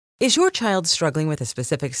Is your child struggling with a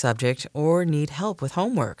specific subject or need help with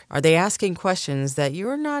homework? Are they asking questions that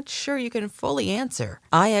you're not sure you can fully answer?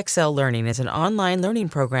 IXL Learning is an online learning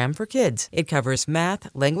program for kids. It covers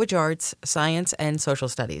math, language arts, science, and social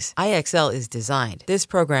studies. IXL is designed. This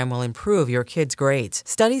program will improve your kids' grades.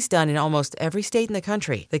 Studies done in almost every state in the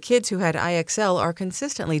country. The kids who had IXL are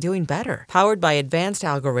consistently doing better. Powered by advanced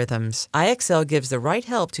algorithms, IXL gives the right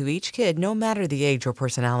help to each kid no matter the age or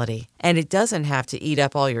personality. And it doesn't have to eat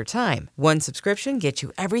up all your time. One subscription gets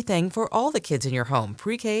you everything for all the kids in your home,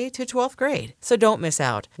 pre-K to 12th grade. So don't miss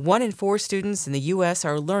out. 1 in 4 students in the U.S.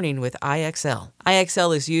 are learning with IXL.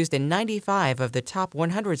 IXL is used in 95 of the top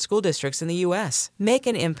 100 school districts in the U.S. Make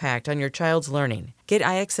an impact on your child's learning. Get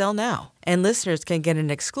IXL now. And listeners can get an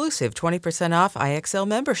exclusive 20% off IXL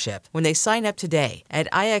membership when they sign up today at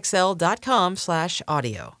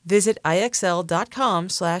IXL.com/audio. Visit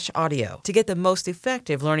IXL.com/audio to get the most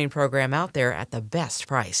effective learning program out there at the best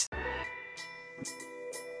price.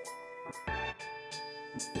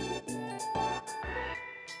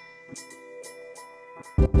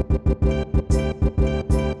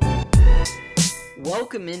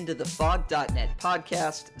 Welcome into the Phog.net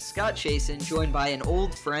podcast. Scott Chasen, joined by an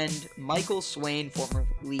old friend, Michael Swain,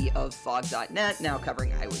 formerly of Phog.net, now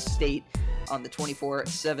covering Iowa State on the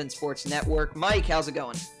 24/7 Sports Network. Mike, how's it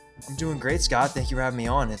going? I'm doing great, Scott. Thank you for having me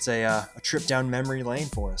on. It's a trip down memory lane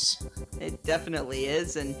for us. It definitely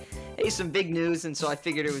is, and hey, some big news, and so I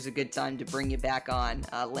figured it was a good time to bring you back on.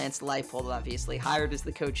 Lance Leipold, obviously hired as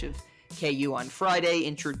the coach of KU on Friday,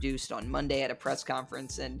 introduced on Monday at a press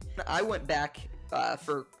conference, and I went back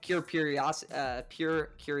for pure curiosity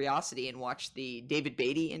and watched the David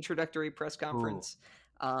Beatty introductory press conference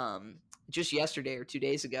just yesterday or 2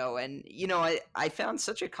 days ago. And, you know, I found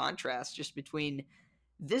such a contrast just between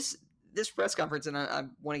this press conference, and I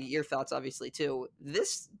want to get your thoughts, obviously, too.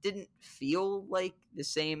 This didn't feel like the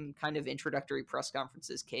same kind of introductory press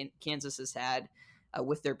conferences Kansas has had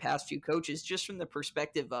with their past few coaches, just from the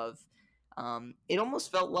perspective of it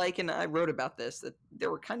almost felt like, and I wrote about this, that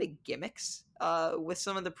there were kind of gimmicks with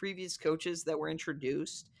some of the previous coaches that were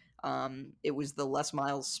introduced. It was the Les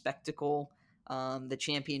Miles spectacle, the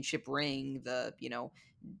championship ring,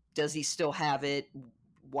 does he still have it?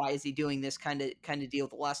 Why is he doing this kind of deal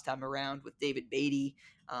the last time around with David Beatty?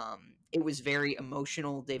 It was very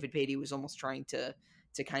emotional. David Beatty was almost trying to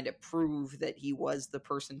kind of prove that he was the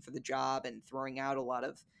person for the job and throwing out a lot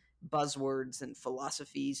of buzzwords and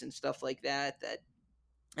philosophies and stuff like that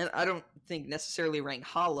and I don't think necessarily rang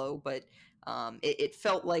hollow, but it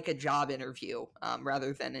felt like a job interview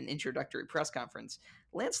rather than an introductory press conference.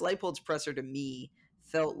 Lance Leipold's presser to me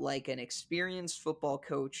felt like an experienced football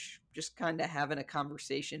coach just kind of having a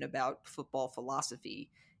conversation about football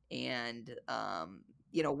philosophy and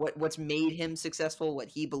what's made him successful, what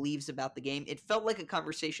he believes about the game. It felt like a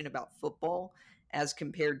conversation about football as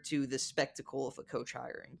compared to the spectacle of a coach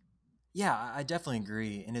hiring. Yeah, I definitely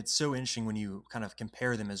agree. And it's so interesting when you kind of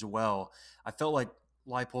compare them as well. I felt like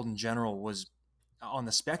Leipold in general was on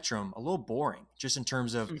the spectrum a little boring, just in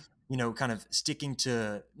terms of, kind of sticking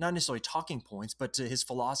to not necessarily talking points, but to his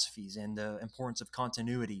philosophies and the importance of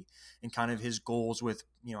continuity and kind of his goals with,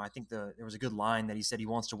 I think there was a good line that he said he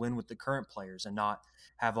wants to win with the current players and not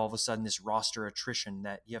have all of a sudden this roster attrition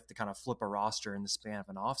that you have to kind of flip a roster in the span of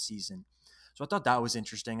an off season. So I thought that was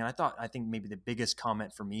interesting. And I think maybe the biggest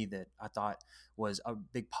comment for me that I thought was a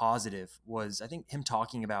big positive was, I think, him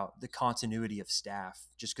talking about the continuity of staff,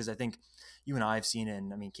 just because I think you and I have seen it,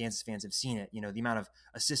 and I mean, Kansas fans have seen it, the amount of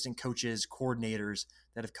assistant coaches, coordinators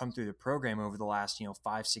that have come through the program over the last,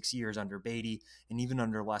 5-6 years under Beatty and even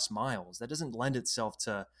under Les Miles. That doesn't lend itself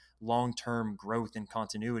to long-term growth and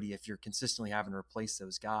continuity if you're consistently having to replace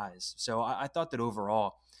those guys. So I thought that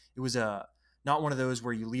overall it was not one of those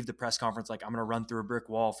where you leave the press conference like, I'm going to run through a brick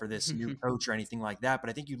wall for this new coach or anything like that.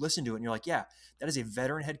 But I think you listen to it and you're like, yeah, that is a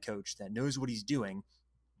veteran head coach that knows what he's doing.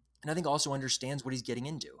 And I think also understands what he's getting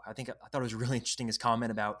into. I thought it was really interesting, his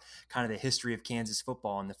comment about kind of the history of Kansas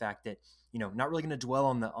football and the fact that, not really going to dwell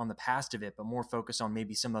on the past of it, but more focus on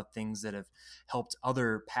maybe some of the things that have helped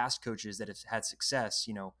other past coaches that have had success,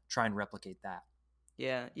 try and replicate that.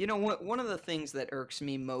 Yeah, one of the things that irks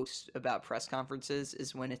me most about press conferences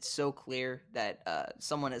is when it's so clear that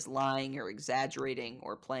someone is lying or exaggerating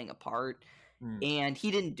or playing a part. And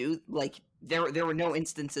he didn't do, like, there were no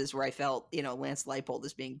instances where I felt, Lance Leipold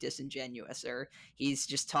is being disingenuous or he's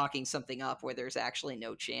just talking something up where there's actually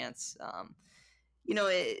no chance.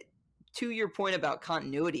 To your point about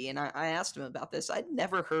continuity, and I asked him about this, I'd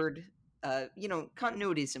never heard,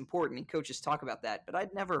 continuity is important and coaches talk about that, but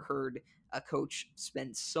I'd never heard a coach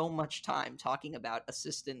spend so much time talking about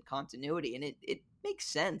assistant continuity. And it makes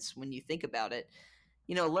sense when you think about it.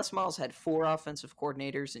 Les Miles had 4 offensive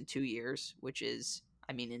coordinators in 2 years, which is,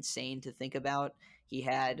 I mean, insane to think about. He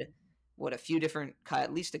had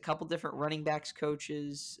at least a couple different running backs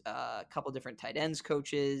coaches, a couple different tight ends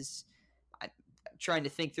coaches. I'm trying to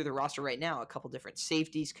think through the roster right now. A couple different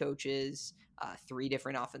safeties coaches, 3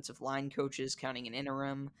 different offensive line coaches, counting an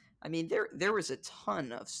interim. I mean, there was a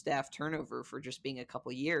ton of staff turnover for just being a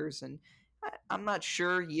couple years, and I'm not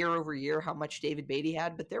sure year over year how much David Beatty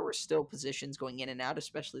had, but there were still positions going in and out,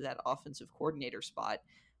 especially that offensive coordinator spot.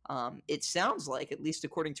 It sounds like, at least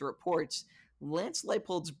according to reports, Lance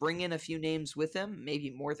Leipold's bringing a few names with him,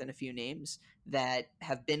 maybe more than a few names, that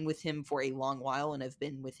have been with him for a long while and have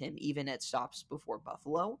been with him even at stops before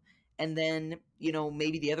Buffalo. And then,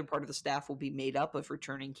 maybe the other part of the staff will be made up of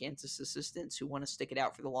returning Kansas assistants who want to stick it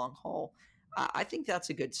out for the long haul. I think that's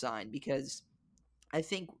a good sign, because I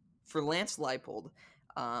think for Lance Leipold,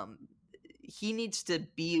 um, he needs to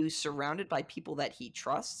be surrounded by people that he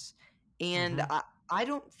trusts. And Mm-hmm. I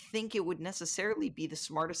don't think it would necessarily be the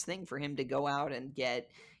smartest thing for him to go out and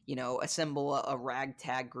assemble a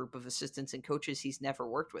ragtag group of assistants and coaches he's never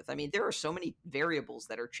worked with. I mean, there are so many variables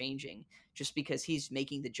that are changing just because he's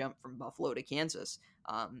making the jump from Buffalo to Kansas.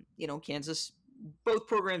 Kansas, both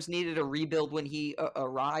programs needed a rebuild when he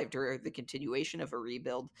arrived, or the continuation of a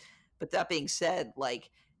rebuild. But that being said,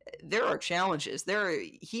 there are challenges.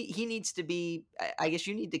 He needs to be. I guess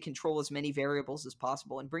you need to control as many variables as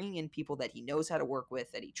possible, and bringing in people that he knows how to work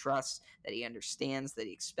with, that he trusts, that he understands, that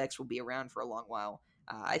he expects will be around for a long while.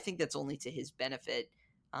 I think that's only to his benefit.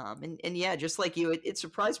 And yeah, just like you, it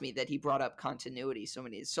surprised me that he brought up continuity so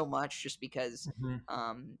much, just because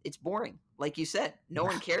Mm-hmm. it's boring. Like you said, no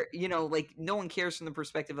one cares. No one cares from the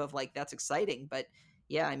perspective of that's exciting, but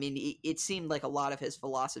yeah, I mean, it seemed like a lot of his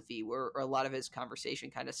philosophy, or a lot of his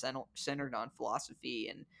conversation, kind of centered on philosophy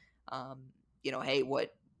and, hey,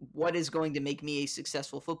 what is going to make me a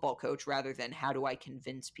successful football coach, rather than how do I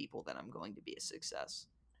convince people that I'm going to be a success.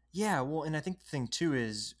 Yeah, well, and I think the thing too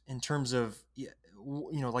is, in terms of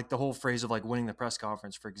like the whole phrase of like winning the press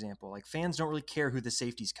conference, for example, like fans don't really care who the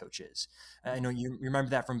safeties coach is. I know you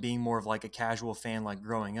remember that from being more of like a casual fan, like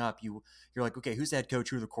growing up. You're like, okay, who's the head coach?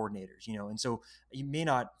 Who are the coordinators? And so you may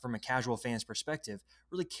not, from a casual fan's perspective,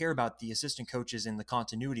 really care about the assistant coaches and the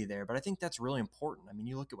continuity there. But I think that's really important. I mean,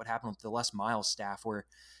 you look at what happened with the Les Miles staff, where it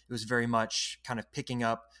was very much kind of picking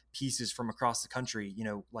up pieces from across the country.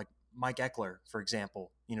 Like Mike Eckler, for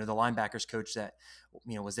example, the linebackers coach that,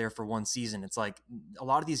 was there for one season. It's like a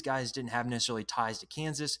lot of these guys didn't have necessarily ties to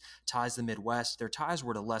Kansas, ties to the Midwest. Their ties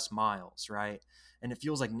were to Les Miles, right? And it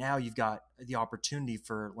feels like now you've got the opportunity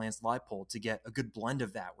for Lance Leipold to get a good blend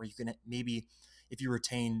of that, where you can maybe, if you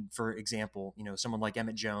retain, for example, someone like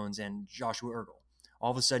Emmett Jones and Joshua Ergel, all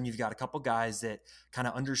of a sudden you've got a couple guys that kind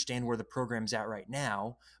of understand where the program's at right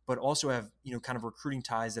now, but also have, kind of recruiting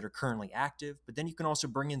ties that are currently active. But then you can also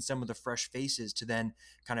bring in some of the fresh faces to then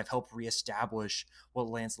kind of help reestablish what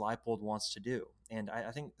Lance Leipold wants to do. And I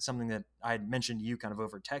think something that I had mentioned to you kind of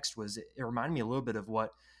over text was, it reminded me a little bit of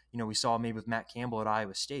what, we saw maybe with Matt Campbell at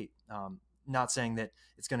Iowa State. Not saying that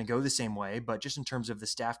it's going to go the same way, but just in terms of the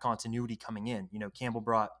staff continuity coming in, Campbell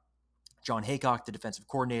brought John Haycock, the defensive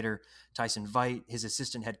coordinator, Tyson Veit, his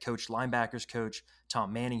assistant head coach, linebackers coach,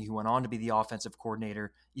 Tom Manning, who went on to be the offensive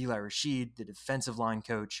coordinator, Eli Rashid, the defensive line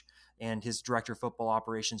coach, and his director of football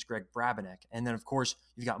operations, Greg Brabenec. And then, of course,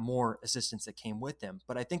 you've got more assistants that came with them.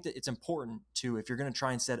 But I think that it's important to, if you're going to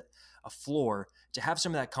try and set a floor, to have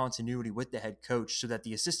some of that continuity with the head coach, so that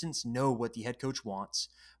the assistants know what the head coach wants.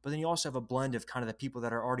 But then you also have a blend of kind of the people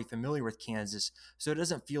that are already familiar with Kansas, so it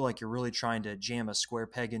doesn't feel like you're really trying to jam a square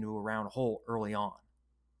peg into a round hole early on.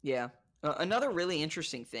 Yeah. Another really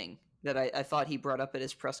interesting thing that I thought he brought up at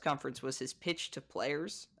his press conference was his pitch to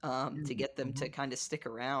players, to get them to kind of stick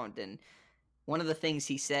around. And one of the things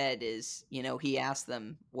he said is, he asked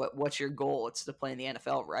them, what's your goal? It's to play in the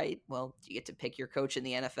NFL, right? Well, do you get to pick your coach in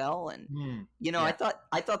the NFL? And, Yeah.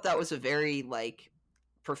 I thought that was a very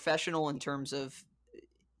professional, in terms of,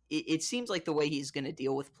 it seems like the way he's going to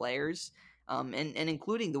deal with players. And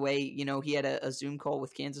including the way, he had a Zoom call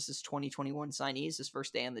with Kansas's 2021 signees his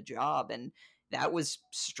first day on the job. And that was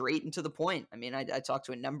straight and to the point. I mean, I talked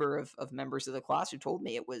to a number of members of the class who told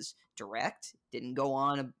me it was direct, didn't go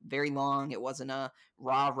on very long. It wasn't a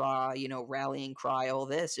rah-rah, rallying cry, all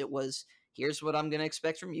this. It was, here's what I'm going to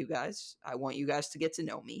expect from you guys. I want you guys to get to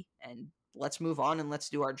know me, and let's move on and let's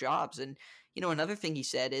do our jobs. And, another thing he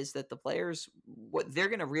said is that the players, what they're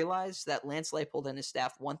going to realize, that Lance Leipold and his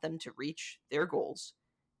staff want them to reach their goals.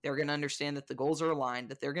 They're going to understand that the goals are aligned,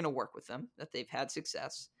 that they're going to work with them, that they've had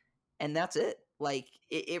success. and that's it. Like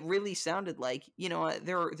it really sounded like,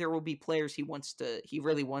 there will be players he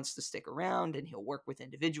really wants to stick around, and he'll work with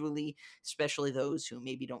individually, especially those who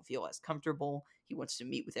maybe don't feel as comfortable. He wants to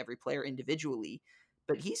meet with every player individually,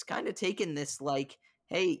 but he's kind of taken this like,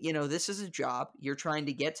 hey, this is a job. You're trying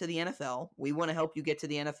to get to the NFL. We want to help you get to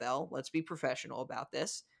the NFL. Let's be professional about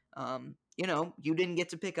this. You didn't get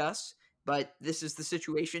to pick us, but this is the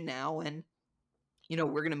situation now, and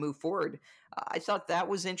we're going to move forward. I thought that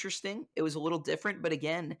was interesting. It was a little different, but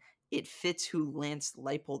again, it fits who Lance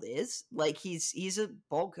Leipold is. Like he's a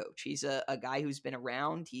ball coach. He's a guy who's been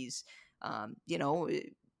around. He's,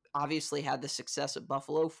 obviously had the success at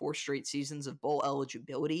Buffalo, 4 straight seasons of bowl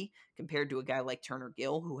eligibility, compared to a guy like Turner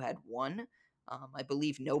Gill, who had 1. I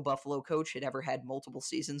believe no Buffalo coach had ever had multiple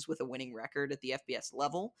seasons with a winning record at the FBS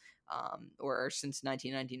level, or since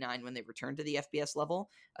 1999 when they returned to the FBS level.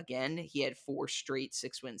 Again, he had 4 straight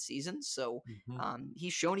 6-win seasons. So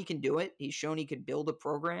he's shown he can do it. He's shown he could build a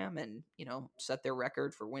program and, set their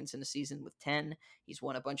record for wins in a season with 10. He's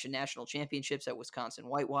won a bunch of national championships at Wisconsin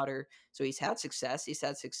Whitewater. So he's had success. He's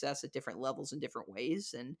had success at different levels in different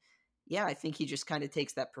ways. And yeah, I think he just kind of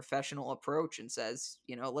takes that professional approach and says,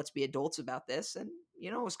 let's be adults about this. And,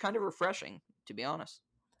 it was kind of refreshing, to be honest.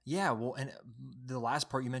 Yeah, well, and the last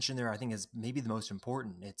part you mentioned there, I think, is maybe the most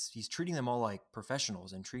important. He's treating them all like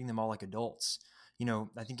professionals and treating them all like adults.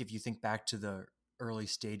 I think if you think back to the early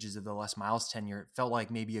stages of the Les Miles tenure, it felt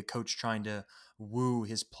like maybe a coach trying to woo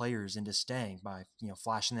his players into staying by,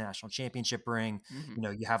 flashing the national championship ring.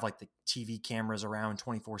 Mm-hmm. You have like the TV cameras around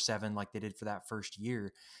 24/7, like they did for that first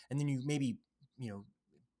year. And then you maybe,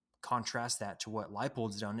 contrast that to what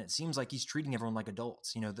Leipold's done. It seems like he's treating everyone like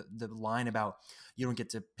adults. The line about you don't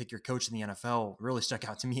get to pick your coach in the NFL really stuck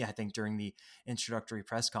out to me, I think, during the introductory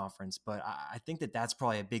press conference. But I think that that's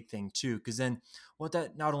probably a big thing too, because then what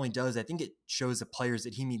that not only does, I think it shows the players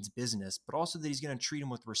that he means business, but also that he's going to treat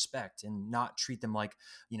them with respect and not treat them like,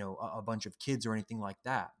 a bunch of kids or anything like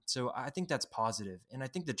that. So I think that's positive. And I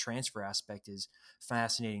think the transfer aspect is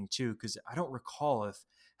fascinating too, because I don't recall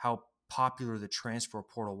how popular the transfer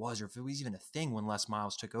portal was, or if it was even a thing when Les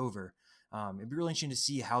Miles took over. It'd be really interesting to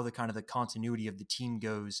see how the continuity of the team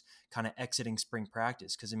goes kind of exiting spring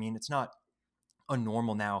practice. Cause it's not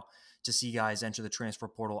unnormal now to see guys enter the transfer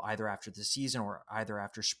portal either after the season or either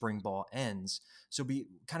after spring ball ends. So it'd be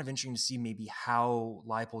kind of interesting to see maybe how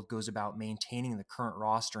Leipold goes about maintaining the current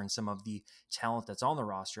roster and some of the talent that's on the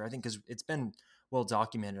roster. I think because it's been well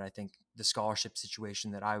documented, I think the scholarship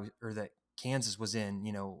situation that Kansas was in,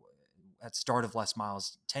 at start of Les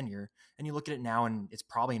Miles' tenure, and you look at it now and it's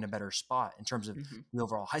probably in a better spot in terms of the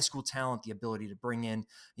overall high school talent, the ability to bring in,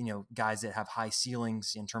 guys that have high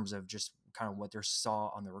ceilings in terms of just kind of what they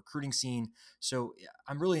saw on the recruiting scene. So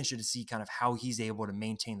I'm really interested to see kind of how he's able to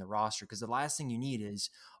maintain the roster, because the last thing you need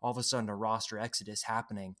is all of a sudden a roster exodus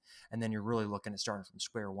happening, and then you're really looking at starting from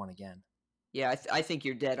square one again. Yeah, I think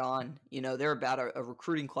you're dead on. They're about a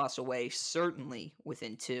recruiting class away, certainly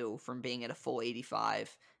within 2 from being at a full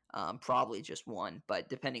 85. Probably just 1, but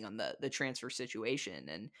depending on the transfer situation.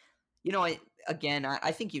 And,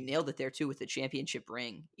 I think you nailed it there too with the championship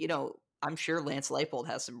ring. I'm sure Lance Leipold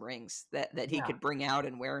has some rings that he could bring out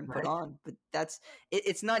and wear and put on, but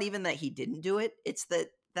it's not even that he didn't do it. It's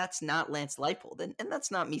that's not Lance Leipold. And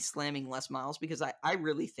that's not me slamming Les Miles, because I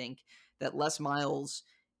really think that Les Miles,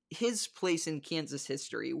 his place in Kansas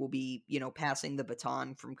history will be, passing the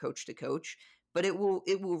baton from coach to coach, but it will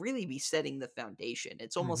really be setting the foundation.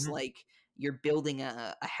 It's almost like you're building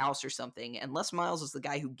a house or something, and Les Miles is the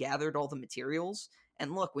guy who gathered all the materials.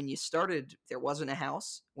 And look, when you started, there wasn't a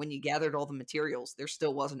house. When you gathered all the materials, there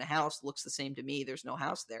still wasn't a house. Looks the same to me. There's no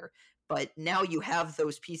house there. But now you have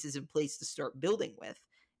those pieces in place to start building with.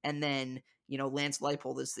 And then, Lance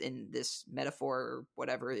Leipold is, in this metaphor or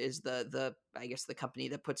whatever, is the I guess the company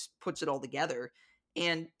that puts it all together.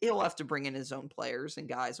 And he'll have to bring in his own players and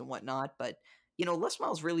guys and whatnot. But, Les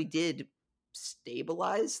Miles really did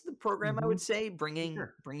stabilize the program, I would say, bringing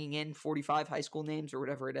in 45 high school names or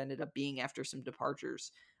whatever it ended up being after some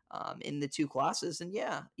departures in the 2 classes. And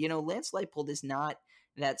yeah, Lance Leipold is not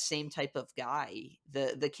that same type of guy.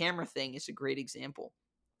 The camera thing is a great example.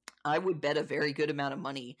 I would bet a very good amount of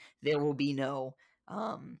money there will be no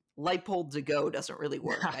Leipold to go doesn't really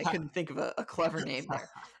work. I couldn't think of a clever name there.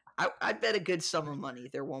 I bet a good sum of money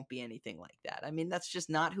there won't be anything like that. I mean, that's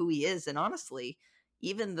just not who he is. And honestly,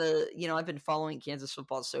 even I've been following Kansas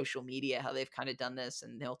football's social media, how they've kind of done this,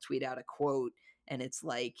 and they'll tweet out a quote, and it's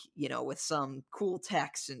like, with some cool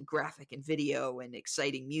text and graphic and video and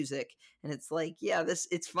exciting music. And it's like, yeah,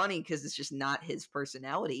 it's funny because it's just not his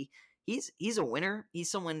personality. He's a winner.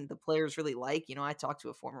 He's someone the players really like. I talked to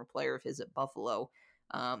a former player of his at Buffalo,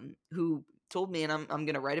 who told me, and I'm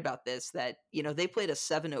going to write about this, that, they played a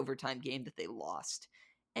 7 overtime game that they lost.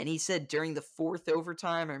 And he said during the fourth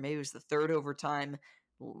overtime, or maybe it was the third overtime,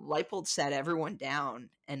 Leipold sat everyone down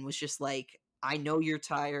and was just like, I know you're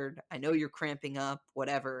tired. I know you're cramping up,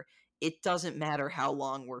 whatever. It doesn't matter how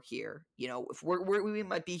long we're here. If we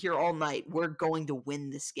might be here all night, we're going to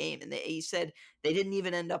win this game. And he said they didn't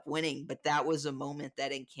even end up winning, but that was a moment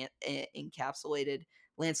that encapsulated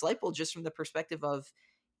Lance Leipold, just from the perspective of,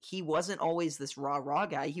 he wasn't always this rah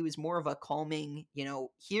guy. He was more of a calming,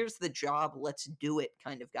 here's the job, let's do it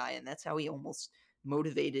kind of guy. And that's how he almost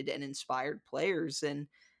motivated and inspired players. And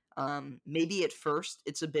maybe at first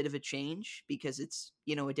it's a bit of a change because it's,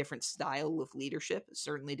 a different style of leadership,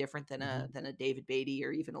 certainly different than a David Beatty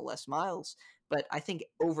or even a Les Miles. But I think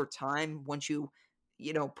over time, once you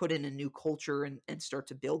put in a new culture and start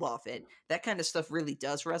to build off it, that kind of stuff really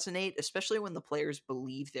does resonate, especially when the players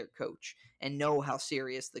believe their coach and know how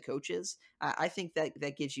serious the coach is. I think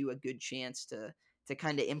that gives you a good chance to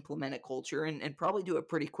kind of implement a culture and probably do it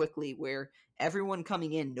pretty quickly, where everyone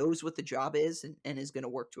coming in knows what the job is and is going to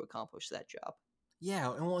work to accomplish that job.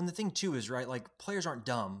 Yeah, and the thing too is, right, like, players aren't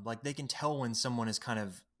dumb. Like, they can tell when someone is kind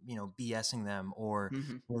of, BSing them or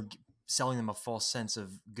selling them a false sense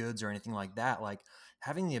of goods or anything like that. Like,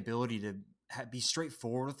 having the ability to be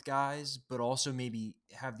straightforward with guys, but also maybe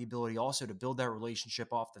have the ability also to build that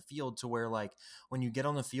relationship off the field, to where, like, when you get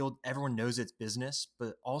on the field, everyone knows it's business,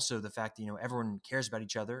 but also the fact that, everyone cares about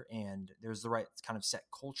each other and there's the right kind of set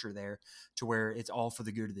culture there to where it's all for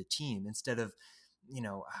the good of the team, instead of,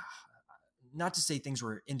 not to say things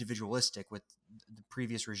were individualistic with the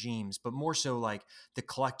previous regimes, but more so like the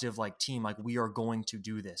collective, like, team, like, we are going to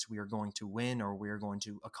do this, we are going to win, or we are going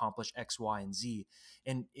to accomplish X, Y, and Z.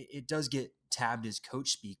 And it does get tabbed as coach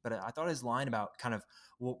speak, but I thought his line about kind of,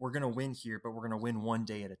 well, we're going to win here, but we're going to win one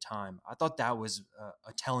day at a time, I thought that was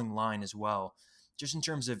a telling line as well, just in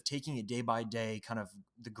terms of taking it day by day, kind of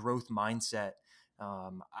the growth mindset.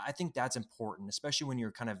 I think that's important, especially when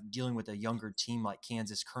you're kind of dealing with a younger team like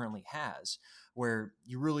Kansas currently has, where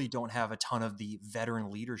you really don't have a ton of the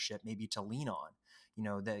veteran leadership maybe to lean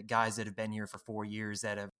on. The guys that have been here for 4 years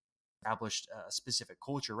that have established a specific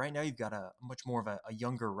culture. Right now, you've got a much more of a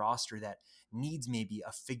younger roster that needs maybe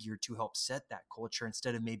a figure to help set that culture,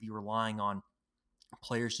 instead of maybe relying on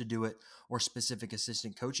players to do it or specific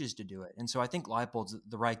assistant coaches to do it. And so I think Leipold's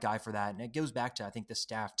the right guy for that. And it goes back to, I think, the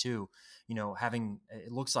staff too, having, it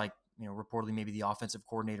looks like, reportedly maybe the offensive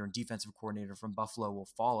coordinator and defensive coordinator from Buffalo will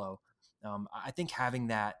follow. I think having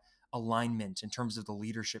that alignment in terms of the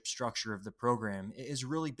leadership structure of the program is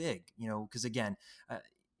really big, because again,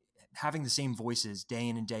 having the same voices day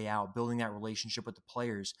in and day out, building that relationship with the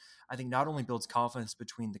players, I think not only builds confidence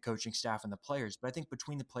between the coaching staff and the players, but I think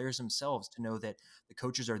between the players themselves, to know that the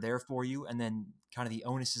coaches are there for you, and then kind of the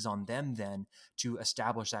onus is on them then to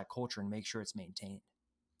establish that culture and make sure it's maintained.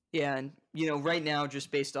 Yeah, and right now, just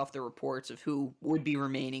based off the reports of who would be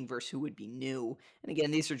remaining versus who would be new, and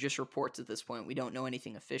again, these are just reports at this point. We don't know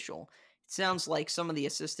anything official. It sounds like some of the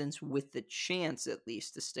assistants with the chance, at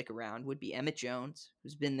least, to stick around would be Emmett Jones,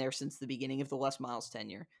 who's been there since the beginning of the Les Miles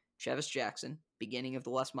tenure, Chevis Jackson, beginning of the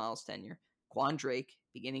Les Miles tenure, Quan Drake,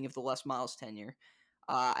 beginning of the Les Miles tenure.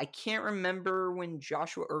 I can't remember when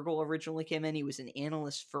Joshua Ergel originally came in. He was an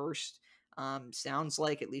analyst first. Sounds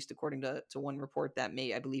like, at least according to one report that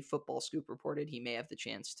I believe Football Scoop reported, he may have the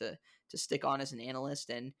chance to stick on as an analyst.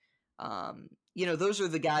 And those are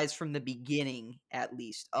the guys from the beginning, at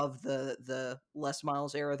least, of the Les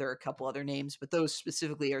Miles era. There are a couple other names, but those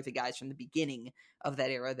specifically are the guys from the beginning of that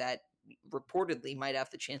era that reportedly might have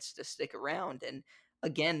the chance to stick around. And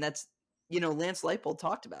again, that's, Lance Leipold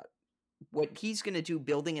talked about what he's going to do,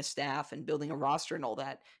 building a staff and building a roster and all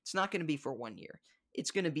that. It's not going to be for 1 year.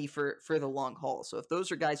 It's going to be for the long haul. So if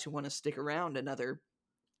those are guys who want to stick around another,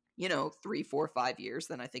 3, 4, 5 years,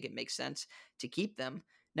 then I think it makes sense to keep them.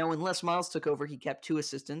 Now, when Les Miles took over, he kept 2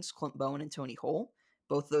 assistants, Clint Bowen and Tony Hole.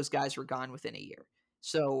 Both of those guys were gone within a year.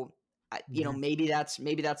 So, maybe that's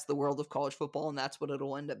the world of college football, and that's what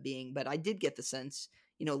it'll end up being. But I did get the sense,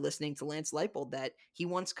 listening to Lance Leipold, that he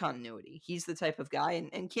wants continuity. He's the type of guy,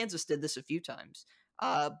 and Kansas did this a few times,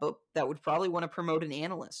 but that would probably want to promote an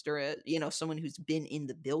analyst or someone who's been in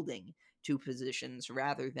the building to positions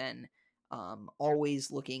rather than always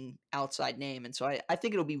looking outside name. And so I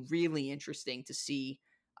think it'll be really interesting to see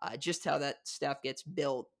just how that staff gets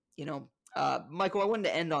built. Michael, I wanted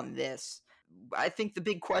to end on this. I think the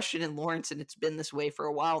big question in Lawrence, and it's been this way for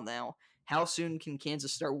a while now, how soon can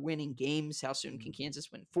Kansas start winning games? How soon can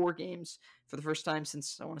Kansas win 4 games for the first time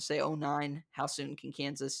since, I want to say, 2009? How soon can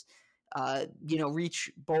Kansas,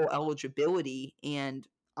 reach bowl eligibility? And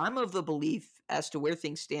I'm of the belief as to where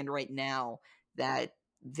things stand right now that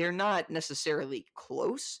they're not necessarily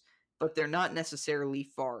close, but they're not necessarily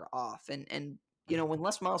far off. And when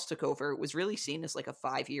Les Miles took over, it was really seen as like a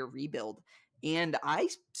 5-year rebuild. And I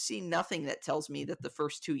see nothing that tells me that the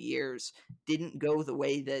first 2 years didn't go the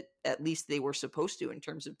way that at least they were supposed to in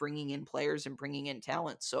terms of bringing in players and bringing in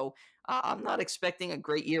talent. So I'm not expecting a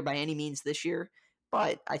great year by any means this year.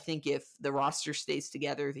 But I think if the roster stays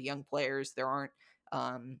together, the young players, there aren't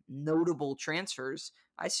notable transfers,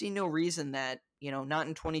 I see no reason that, not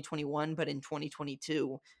in 2021, but in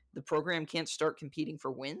 2022, the program can't start competing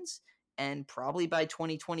for wins. And probably by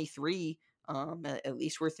 2023, at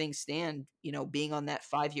least where things stand, being on that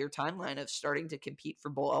 5-year timeline of starting to compete for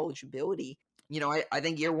bowl eligibility. I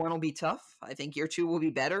think year one will be tough. I think year two will be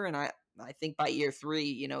better. And I think by year three,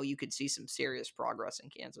 you could see some serious progress in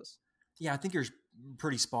Kansas. Yeah, I think you're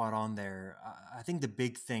pretty spot on there. I think the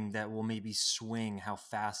big thing that will maybe swing how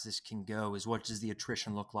fast this can go is what does the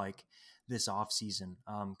attrition look like this offseason?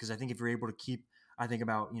 Because I think if you're able to keep, I think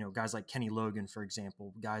about, guys like Kenny Logan, for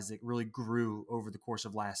example, guys that really grew over the course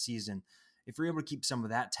of last season. If you're able to keep some of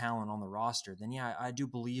that talent on the roster, then yeah, I do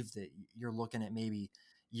believe that you're looking at maybe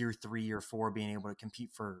year 3 or 4 being able to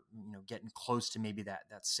compete for, getting close to maybe that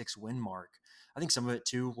 6-win mark. I think some of it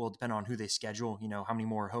too will depend on who they schedule. How many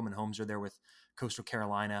more home and homes are there with Coastal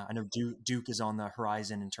Carolina? I know Duke is on the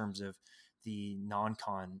horizon in terms of the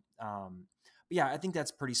non-con. But yeah, I think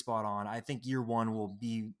that's pretty spot on. I think year one will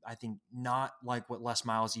be, I think, not like what Les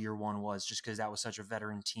Miles year one was, just because that was such a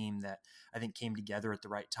veteran team that I think came together at the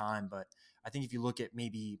right time. But I think if you look at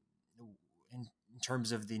maybe in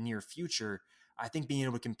terms of the near future, I think being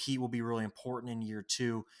able to compete will be really important in year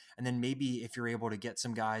two. And then maybe if you're able to get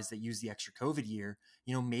some guys that use the extra COVID year,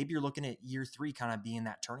 maybe you're looking at year 3 kind of being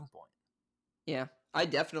that turning point. Yeah, I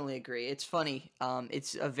definitely agree. It's funny.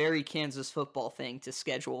 It's a very Kansas football thing to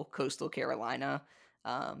schedule Coastal Carolina.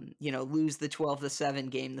 Lose the 12-7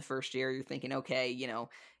 game the first year. You're thinking, okay,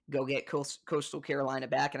 go get Coastal Carolina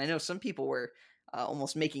back. And I know some people were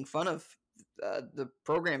almost making fun of the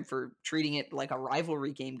program for treating it like a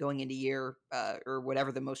rivalry game going into year or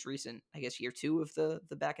whatever the most recent, I guess, year 2 of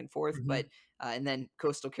the back and forth. Mm-hmm. But and then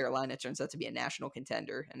Coastal Carolina turns out to be a national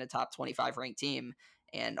contender and a top 25 ranked team.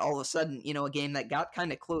 And all of a sudden, a game that got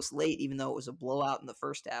kind of close late, even though it was a blowout in the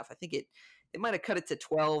first half. I think it might have cut it to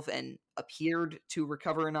 12 and appeared to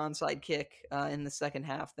recover an onside kick in the second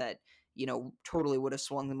half that, totally would have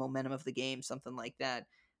swung the momentum of the game, something like that.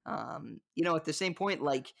 At the same point,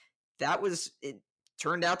 like it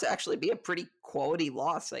turned out to actually be a pretty quality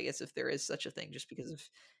loss, I guess, if there is such a thing, just because of,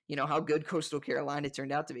 how good Coastal Carolina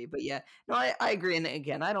turned out to be. But yeah, no, I agree. And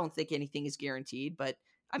again, I don't think anything is guaranteed, but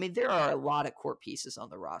I mean, there are a lot of core pieces on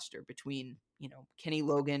the roster between, Kenny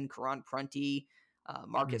Logan, Karan Prunty,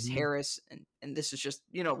 Marcus Harris. And this is just,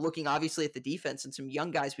 looking obviously at the defense and some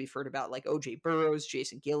young guys we've heard about like OJ Burrows,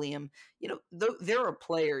 Jason Gilliam. There are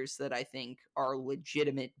players that I think are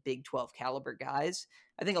legitimate Big 12 caliber guys.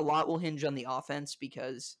 I think a lot will hinge on the offense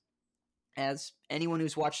because as anyone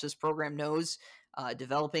who's watched this program knows,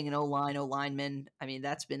 developing an O-lineman, I mean,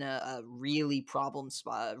 that's been a really big problem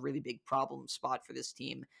spot for this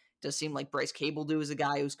team. It does seem like Bryce Cable is a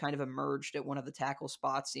guy who's kind of emerged at one of the tackle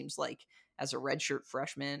spots, seems like as a redshirt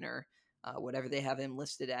freshman or whatever they have him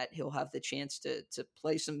listed at, he'll have the chance to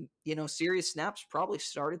play some, serious snaps, probably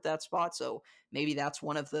start at that spot. So maybe that's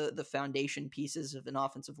one of the foundation pieces of an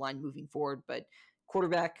offensive line moving forward. But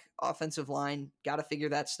quarterback, offensive line, got to figure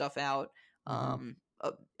that stuff out.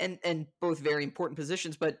 And both very important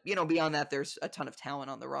positions, but beyond that, there's a ton of talent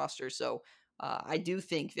on the roster. So I do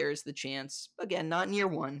think there's the chance, again, not in year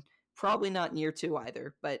 1, probably not in year 2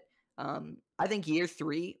 either, but I think year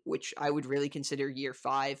 3, which I would really consider year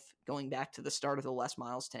 5, going back to the start of the Les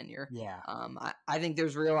Miles tenure. Yeah. I think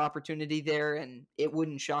there's real opportunity there, and it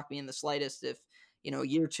wouldn't shock me in the slightest if,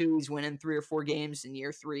 year 2 he's winning 3 or 4 games, and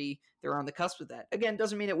year 3 they're on the cusp of that. Again,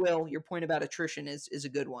 doesn't mean it will. Your point about attrition is a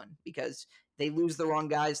good one, because they lose the wrong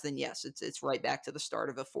guys, then yes, it's right back to the start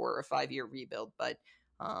of a 4 or 5 year rebuild. But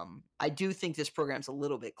I do think this program's a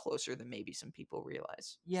little bit closer than maybe some people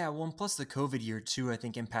realize. Yeah, well, and plus the COVID year too, I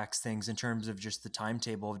think impacts things in terms of just the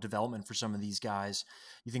timetable of development for some of these guys.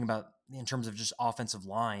 You think about in terms of just offensive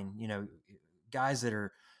line, guys that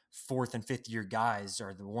are 4th and 5th year guys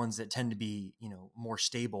are the ones that tend to be, more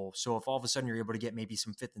stable. So if all of a sudden you're able to get maybe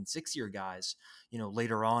some 5th and 6th year guys,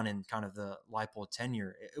 later on in kind of the Leipold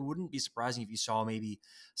tenure, it wouldn't be surprising if you saw maybe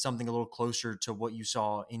something a little closer to what you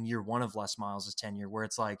saw in year 1 of Les Miles' tenure, where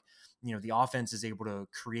it's like, the offense is able to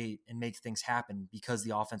create and make things happen because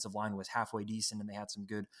the offensive line was halfway decent and they had some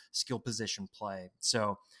good skill position play.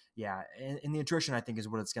 So yeah, and the attrition I think is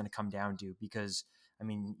what it's going to come down to, because I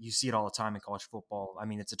mean, you see it all the time in college football. I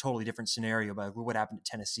mean, it's a totally different scenario, but what happened at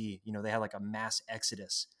Tennessee? You know, they had like a mass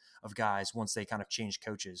exodus of guys once they kind of changed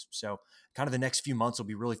coaches. So kind of the next few months will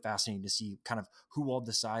be really fascinating to see kind of who all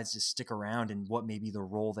decides to stick around and what may be the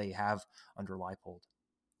role they have under Leipold.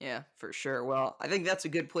 Yeah, for sure. Well, I think that's a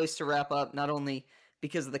good place to wrap up, not only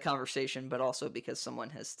because of the conversation, but also because someone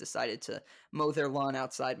has decided to mow their lawn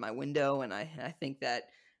outside my window. And I think that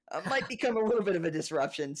might become a little bit of a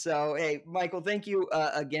disruption. So, hey, Michael, thank you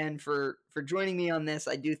again for joining me on this.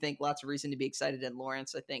 I do think lots of reason to be excited in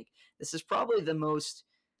Lawrence. I think this is probably the most,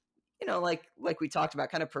 like we talked about,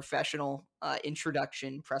 kind of professional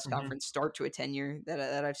introduction press conference start to a tenure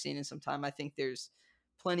that I've seen in some time. I think there's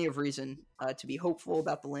plenty of reason to be hopeful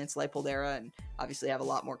about the Lance Leipold era, and obviously have a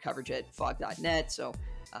lot more coverage at phog.net. So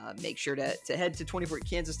make sure to head to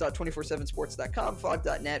kansas.247sports.com,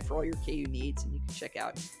 phog.net for all your KU needs, and you can check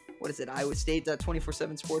out, Iowa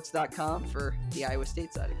State.247sports.com for the Iowa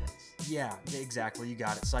State side of things. Yeah, exactly. You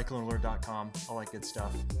got it. CycloneAlert.com, all that good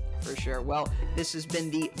stuff. For sure. Well, this has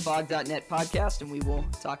been the phog.net podcast, and we will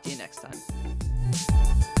talk to you next time.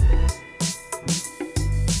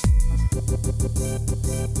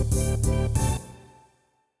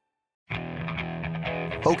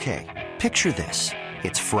 Okay, picture this.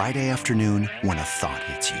 It's Friday afternoon when a thought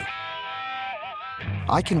hits you.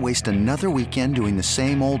 I can waste another weekend doing the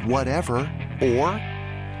same old whatever, or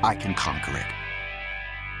I can conquer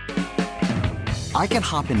it. I can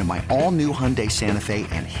hop into my all-new Hyundai Santa Fe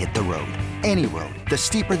and hit the road. Any road. The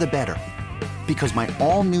steeper, the better. Because my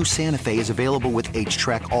all-new Santa Fe is available with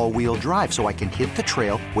H-Track all-wheel drive, so I can hit the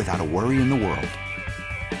trail without a worry in the world.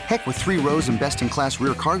 Heck, with 3 rows and best-in-class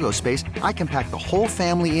rear cargo space, I can pack the whole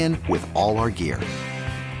family in with all our gear.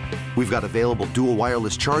 We've got available dual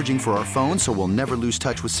wireless charging for our phones, so we'll never lose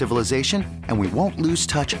touch with civilization, and we won't lose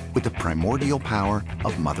touch with the primordial power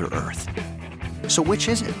of Mother Earth. So which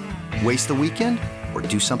is it? Waste the weekend or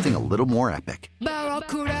do something a little more epic?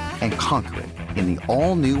 And conquer it in the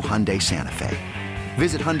all-new Hyundai Santa Fe.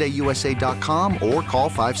 Visit HyundaiUSA.com or call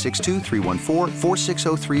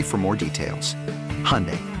 562-314-4603 for more details.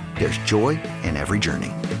 Hyundai, there's joy in every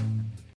journey.